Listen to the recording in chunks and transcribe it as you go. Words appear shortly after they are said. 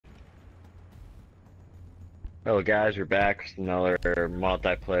Hello guys, we're back with another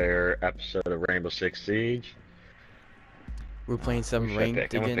multiplayer episode of Rainbow Six Siege. We're playing some Who should I ranked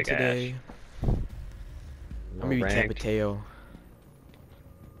pick? I'm gonna again pick Ash. today. I'm No gonna be ranked. Capiteo.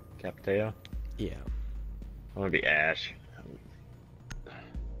 Capiteo? Yeah. I'm gonna be Ash.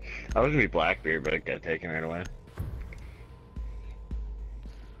 I was gonna be Blackbeard, but it got taken right away.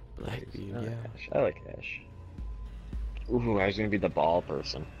 Blackbeard, I like yeah. Ash. I like Ash. Ooh, I was gonna be the ball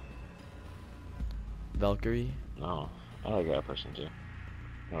person. Valkyrie. No, I like that person too.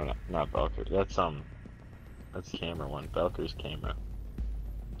 No, not Valkyrie. That's camera one. Valkyrie's camera.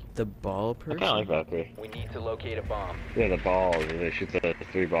 The ball I kinda person? like Valkyrie. We need to locate a bomb. Yeah, the balls. They shoot the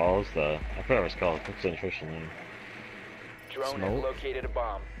three balls. I forgot what it's called. What's the official name? Drone Smoke? has located a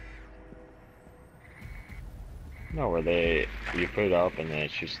bomb. No, you put it up and then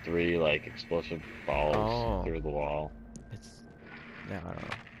it shoots three like explosive balls through the wall. It's no, I don't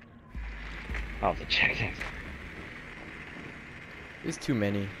know. I'll have to check it. There's too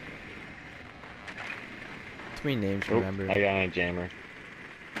many. Too many names to remember. I got on a jammer.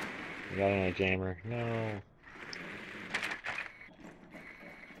 I got on a jammer. No.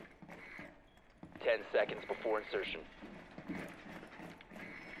 10 seconds before insertion.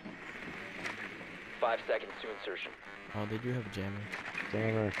 5 seconds to insertion. Oh, they do have a jammer.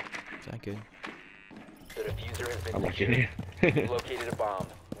 Jammer. Is that good? The diffuser has been I'm looking secured. at You you. located a bomb.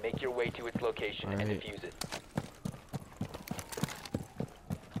 Make your way to its location and Alright. defuse it.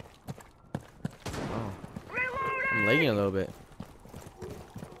 Oh. I'm lagging a little bit.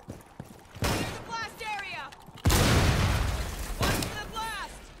 Blast area! Watch for the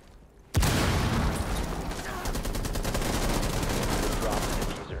blast! Drop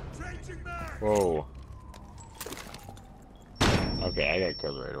the diffuser. Whoa. Okay, I got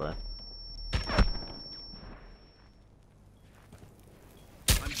killed right away.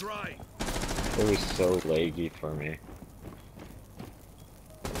 I'm dry. It was so laggy for me. It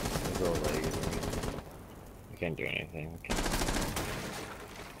was so laggy for me. I can't do anything.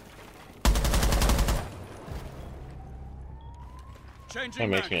 Changing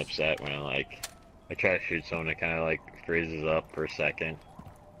That makes me mags. upset when I try to shoot someone, it kind of like freezes up for a second.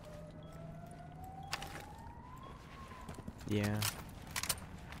 Yeah.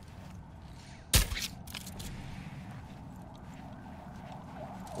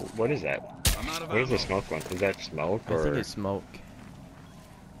 What is that? I'm out of What is the ammo. smoke one? Is that smoke I or? think it's smoke.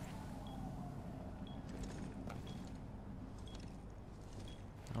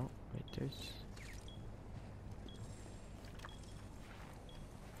 Oh, wait, there's.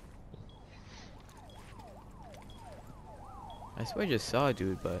 I swear I just saw a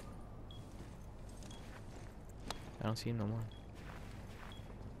dude, but I don't see him no more.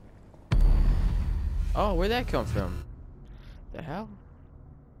 Oh, where'd that come from? The hell?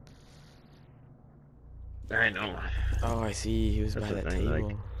 I know. Oh, I see. He was That's by the that thing, like-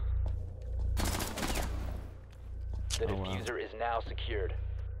 table. The Oh, wow. diffuser is now secured.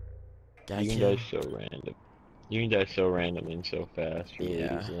 Guy You can kill. die so random. You can die so random and so fast. Really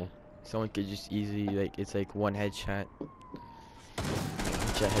Yeah. easily. Someone could just easily, like, it's like one headshot.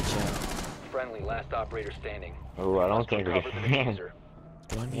 Headshot. Friendly, last operator standing. Oh, I don't Must think recover the diffuser.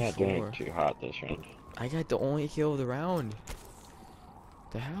 One doing before. it too hot this round. I got the only kill of the round.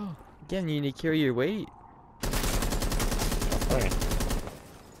 The hell? Again, you need to carry your weight. Okay.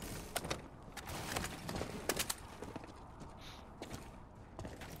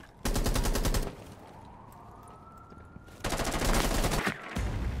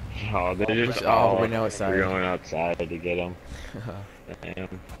 Oh, they just Oh, all we're now outside. going outside to get him.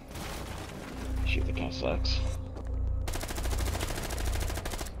 Damn. Shoot, that kind of sucks.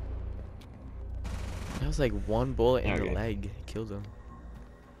 That was like one bullet in the Okay. leg. Killed him.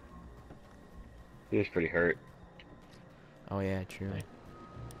 He was pretty hurt. Oh yeah, true. Right.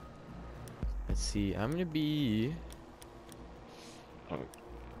 Let's see. I'm gonna be. Oh.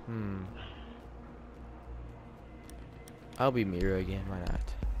 I'll be Mira again. Why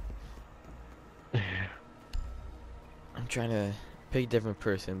not? I'm trying to pick a different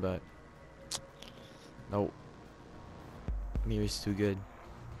person, but nope. Mira's too good.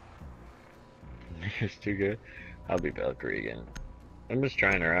 It's too good. I'll be Valkyrie again. I'm just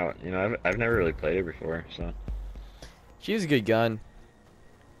trying her out. You know, I've never really played her before, so. She's a good gun.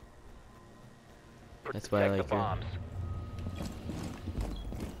 That's why I Protect like the her. bombs.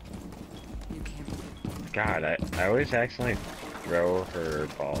 God, I always accidentally throw her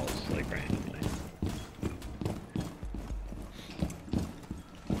balls like randomly.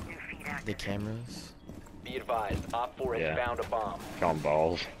 The cameras. Be advised, Op 4 has Yeah. found a bomb. Call them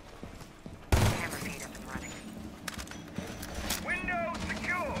balls.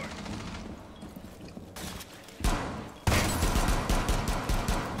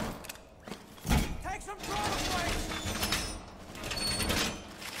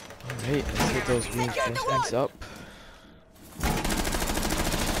 Alright, let's get those reinforcements up.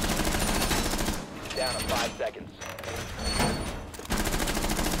 Down to 5 seconds.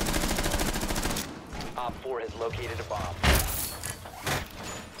 Op 4 has located a bomb.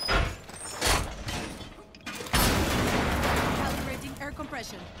 Calibrating air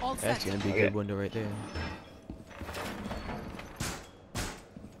compression. All set. That's gonna be a good window right there.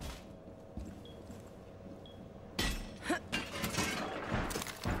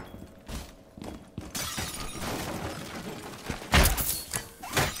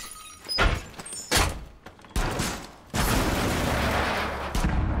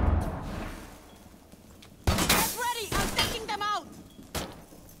 Get ready! I'm taking them out!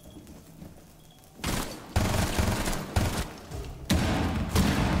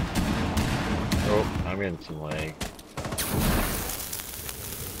 Oh, I'm getting some lag.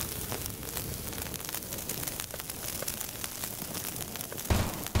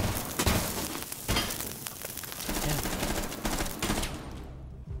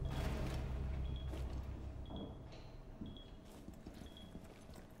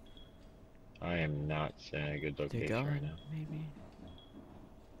 I am not in a good Dig location out, right now. maybe.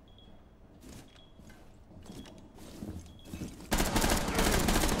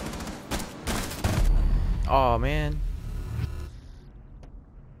 Oh man.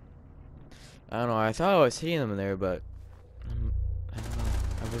 I don't know, I thought I was hitting them there, but I don't know.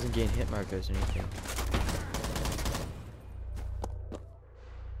 I wasn't getting hit markers or anything.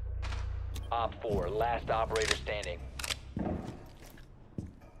 Op 4, last operator standing.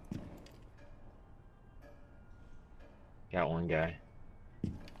 Got one guy.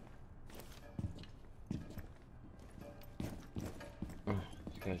 Oh,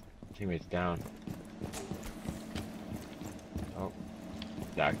 this guy's teammate's down. Oh,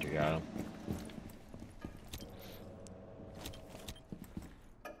 doctor got him.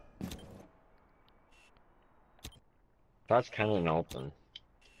 That's kind of an open,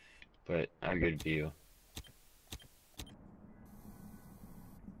 but a good view.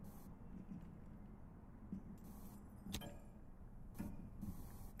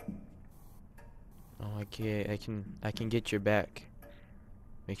 Oh, I can get your back.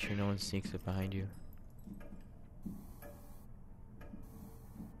 Make sure no one sneaks up behind you.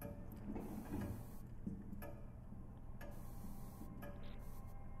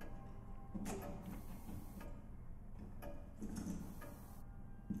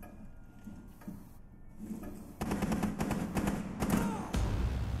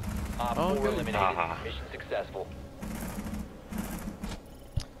 Op Oh, 4 good. eliminated. Ah. Mission successful.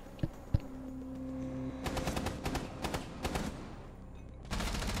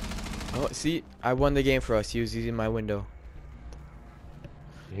 Oh, see, I won the game for us. He was using my window.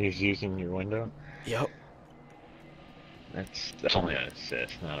 He's using your window? Yep. That's only an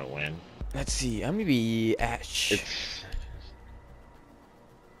assist, not a win. Let's see. I'm gonna be Ash. It's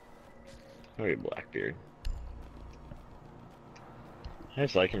maybe Blackbeard. I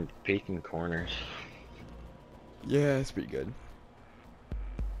just like him peeking corners. Yeah, that's pretty good.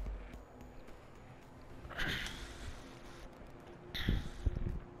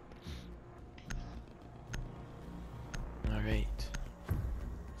 All right.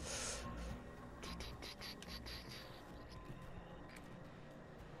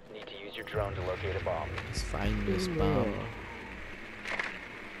 Need to use your drone to locate a bomb. Let's find this bomb.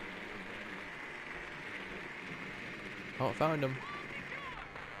 Oh, found him.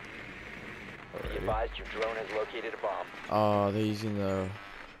 Be advised your drone has located a bomb. Oh, they're using the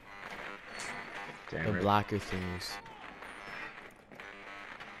Jammers. blocker things.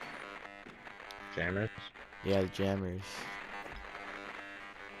 Jammers. Yeah, the jammers.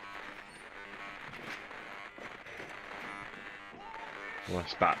 You want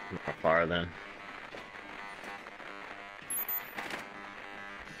to spot from afar then?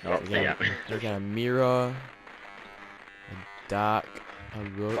 Oh, We they got, got me. we got a Mira, a Doc, a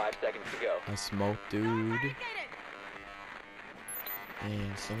Rook, 5 seconds to go. a Smoke Dude,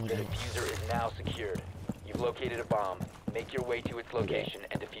 and someone The else. diffuser is now secured. You've located a bomb. Make your way to its location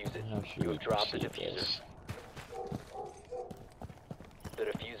and defuse it. How should You we have dropped the proceed diffuser. this? The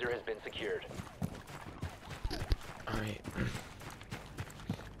diffuser has been secured. Alright.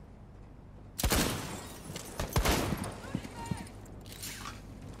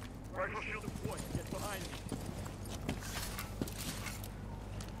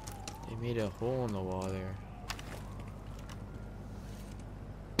 They made a hole in the wall there.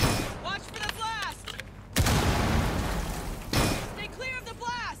 Watch for the blast! Stay clear of the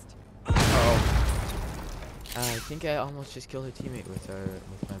blast! Oh. I think I almost just killed a teammate with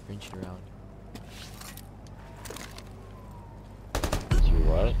my Brinchie round. You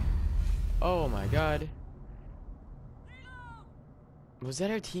what? Oh my god. Was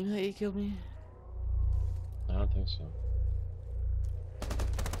that our teammate that killed me? I don't think so.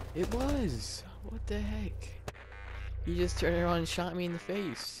 It was. What the heck? He just turned around and shot me in the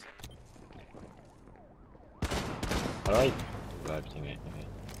face. Alright. Revive teammate. Okay.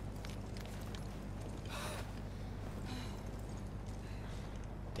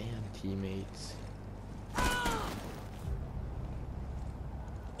 Damn teammates.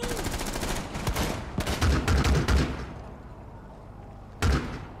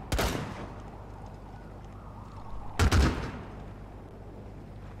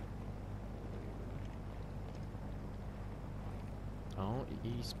 Oh,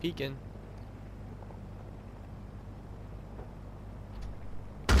 he's peeking.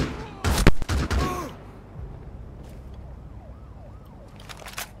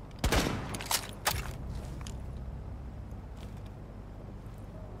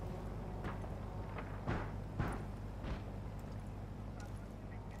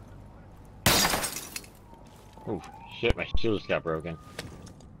 Oh shit, my shield just got broken.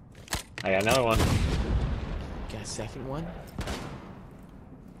 I got another one. Got a second one?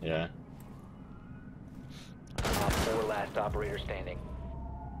 Yeah. Top 4 last operator standing.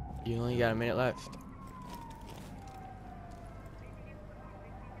 You only got a minute left.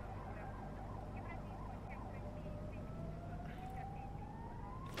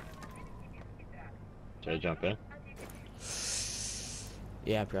 Should I jump in?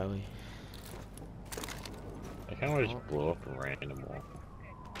 Yeah, probably. I kinda wanna just blow up a random wall.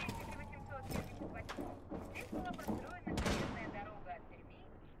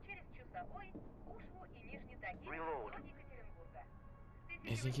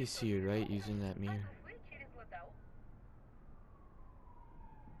 I think he's to your right using that mirror.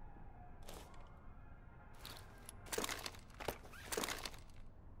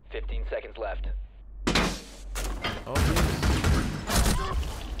 Seconds left. Oh, yes.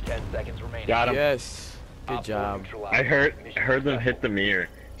 10 seconds remaining. Got him. Yes. Good Op 4 job. neutralized. I heard Mission them successful. hit the mirror,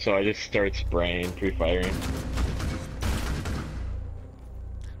 so I just start spraying, pre-firing.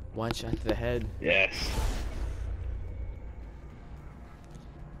 One shot to the head. Yes.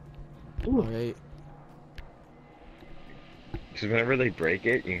 Alright. Because whenever they break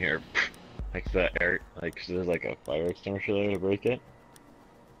it, you hear like the air, like 'cause there's like a fire extinguisher there to break it.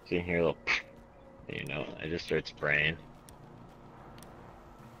 So you hear a little, you know, I just start spraying.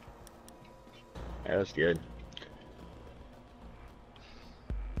 Yeah, that's good.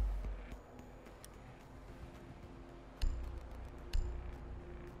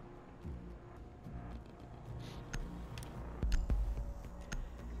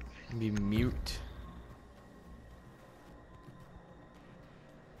 Be mute.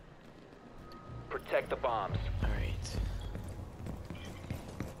 Protect the bombs. Alright.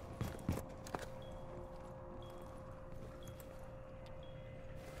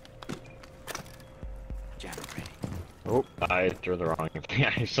 Oh, I threw the wrong thing. I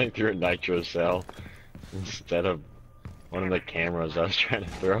actually threw a nitro cell instead of one of the cameras I was trying to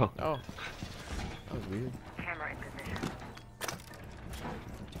throw. Oh. That was weird. Camera in position.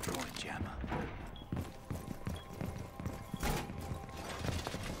 Deploying jammer.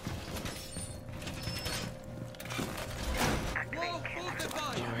 Whoa, move the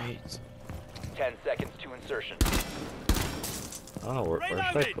gun! Alright. 10 seconds to insertion. Oh, where should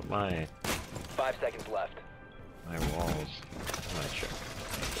I put my 5 seconds left. walls? I'm not sure.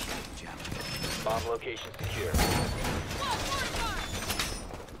 Jammer. Bomb location secure. Whoa,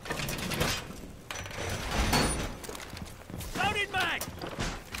 Loaded mag!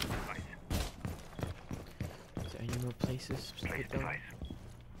 Is there any more places to put them?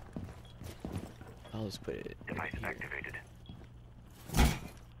 I'll just put it right here. activated.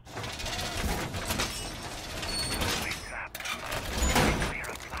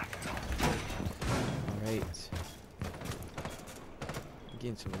 Alright.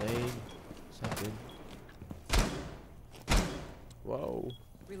 Getting some leg. It's not good. Whoa.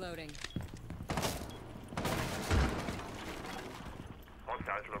 Reloading.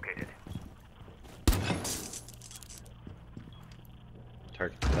 Hostiles located.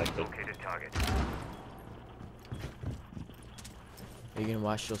 Target detected. Located target. Are you gonna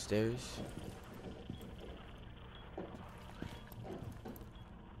watch those stairs?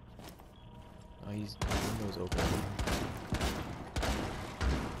 Oh, he's windows open.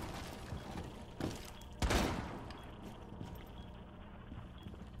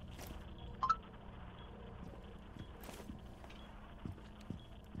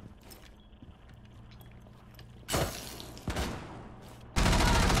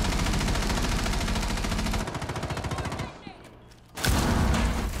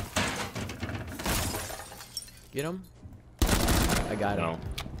 get him? I got him. No.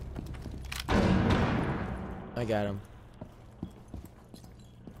 I got him.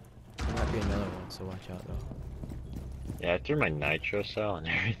 There might be another one, so watch out though. Yeah, I threw my nitro cell and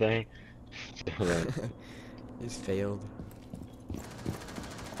everything. So then, Just failed.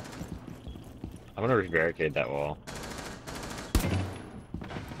 I'm gonna barricade that wall.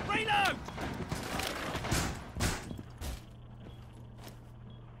 Reload!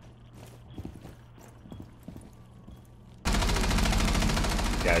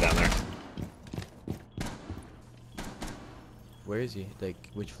 Guy down there. Where is he? Like,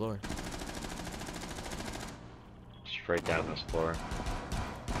 which floor? Just right down this floor.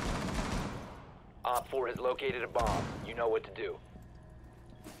 Op 4 has located a bomb. You know what to do.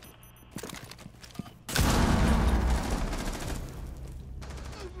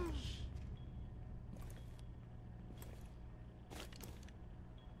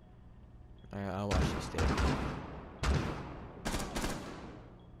 Alright, I'll watch this stairs.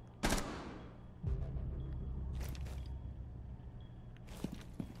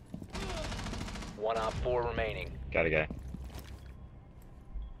 One Op 4 remaining. Got a guy.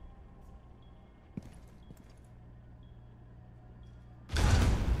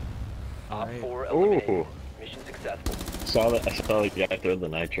 Op Alright. 4 eliminated. Ooh. Mission successful. I saw the guy throw the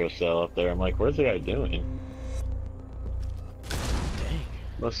nitro cell up there. I'm like, where's the guy doing? Dang.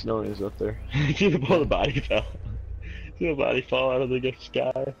 Must know he's up there. See the body fell. See the body fall out of the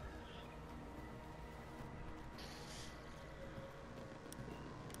sky.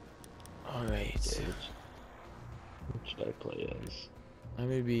 Alright. What should I play as? I'm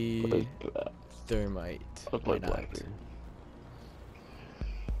gonna be Play black. thermite. I'll play Why not? Blackbeard.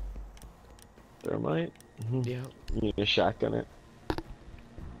 Thermite? Yeah. You need a shotgun it?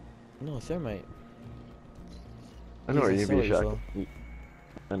 No, thermite. I know, or He's you'd a be a solar shotgun.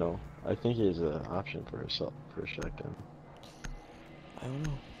 I know. I think he has an option for a shotgun. I don't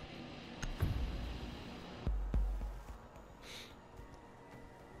know.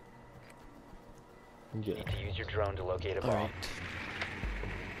 Yeah, Need to use your drone to locate a bomb. Alright.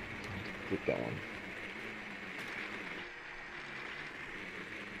 keep going.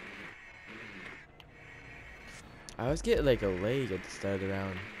 I always get like a leg at the start of the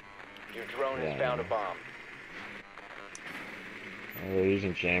round. Your drone has Yeah. found a bomb. Oh, they're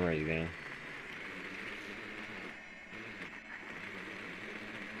using jammers again.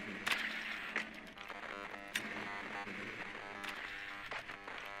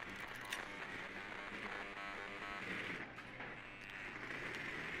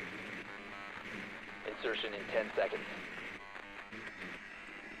 Insertion in 10 seconds.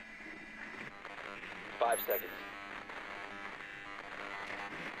 5 seconds.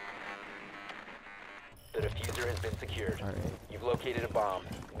 The diffuser has been secured. Alright. You've located a bomb.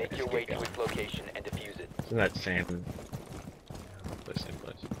 Make your way to its location and defuse it. Isn't that same place? Same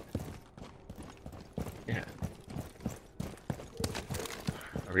place. Yeah.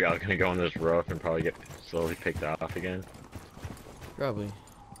 Are we all gonna go on this roof and probably get slowly picked off again? Probably.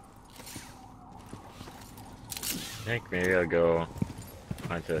 I think maybe I'll go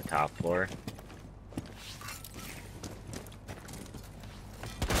onto the top floor.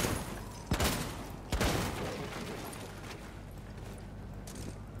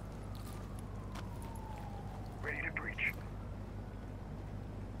 Ready to breach.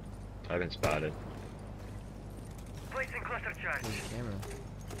 I've been spotted. Placing cluster charge. There's a camera.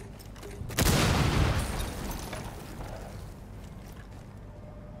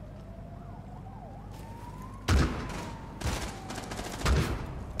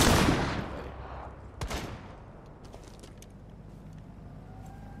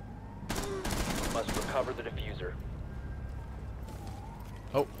 Must recover the diffuser.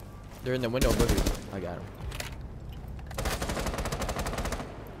 Oh, they're in the window above you. I got him.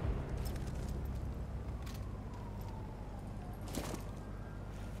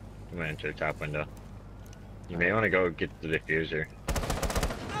 I'm gonna enter the top window. You may want to go get the diffuser.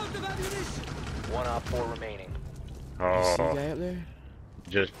 Out of ammunition! One Op 4 remaining. You see a Oh, guy up there?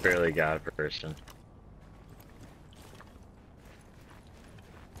 just barely got a person.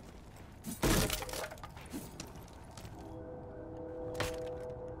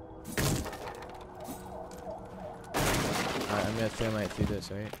 Alright, I'm gonna thermite through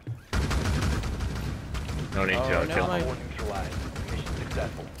this, alright? No need to, Oh, I'll never kill mind. him. Op 4 neutralized. Mission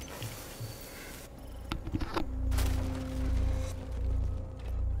successful.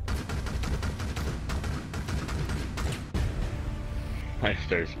 I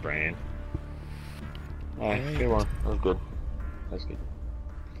started spraying. Alright, Alright. good one. That was good. That's good.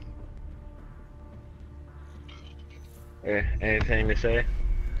 Anything to say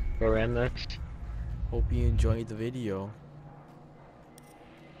before we end this? Hope you enjoyed the video.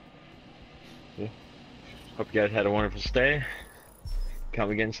 Hope you guys had a wonderful stay.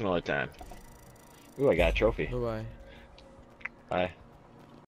 Come again some other time. Ooh, I got a trophy. Bye bye. Bye.